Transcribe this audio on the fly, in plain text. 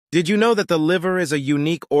Did you know that the liver is a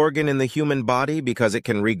unique organ in the human body because it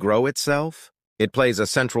can regrow itself? It plays a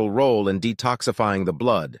central role in detoxifying the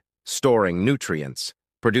blood, storing nutrients,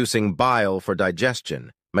 producing bile for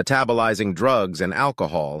digestion, metabolizing drugs and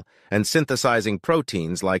alcohol, and synthesizing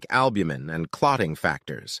proteins like albumin and clotting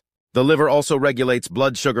factors. The liver also regulates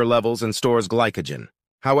blood sugar levels and stores glycogen.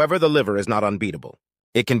 However, the liver is not unbeatable.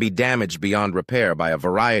 It can be damaged beyond repair by a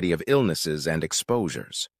variety of illnesses and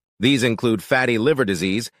exposures. These include fatty liver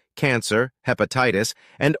disease, cancer, hepatitis,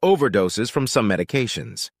 and overdoses from some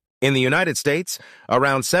medications. In the United States,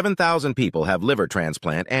 around 7,000 people have liver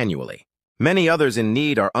transplant annually. Many others in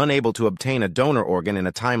need are unable to obtain a donor organ in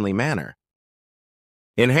a timely manner.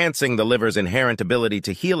 Enhancing the liver's inherent ability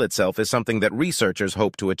to heal itself is something that researchers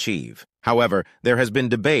hope to achieve. However, there has been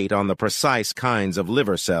debate on the precise kinds of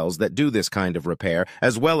liver cells that do this kind of repair,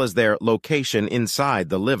 as well as their location inside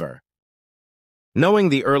the liver. Knowing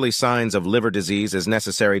the early signs of liver disease is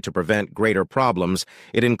necessary to prevent greater problems.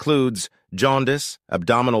 It includes jaundice,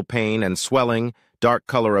 abdominal pain and swelling, dark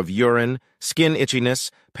color of urine, skin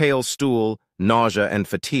itchiness, pale stool, nausea, and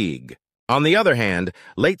fatigue. On the other hand,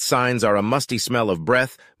 late signs are a musty smell of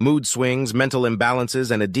breath, mood swings, mental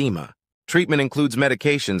imbalances, and edema. Treatment includes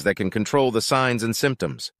medications that can control the signs and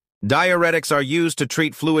symptoms. Diuretics are used to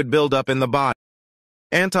treat fluid buildup in the body.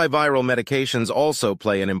 Antiviral medications also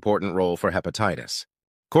play an important role for hepatitis.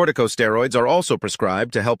 Corticosteroids are also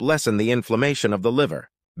prescribed to help lessen the inflammation of the liver.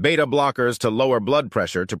 Beta blockers to lower blood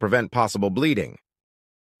pressure to prevent possible bleeding.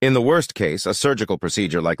 In the worst case, a surgical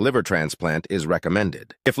procedure like liver transplant is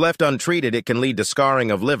recommended. If left untreated, it can lead to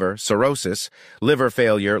scarring of liver, cirrhosis, liver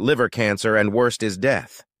failure, liver cancer, and worst is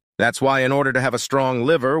death. That's why in order to have a strong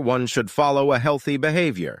liver, one should follow a healthy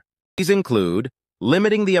behavior. These include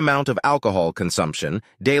limiting the amount of alcohol consumption,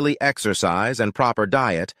 daily exercise, and proper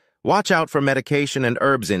diet, watch out for medication and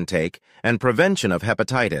herbs intake, and prevention of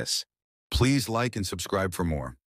hepatitis. Please like and subscribe for more.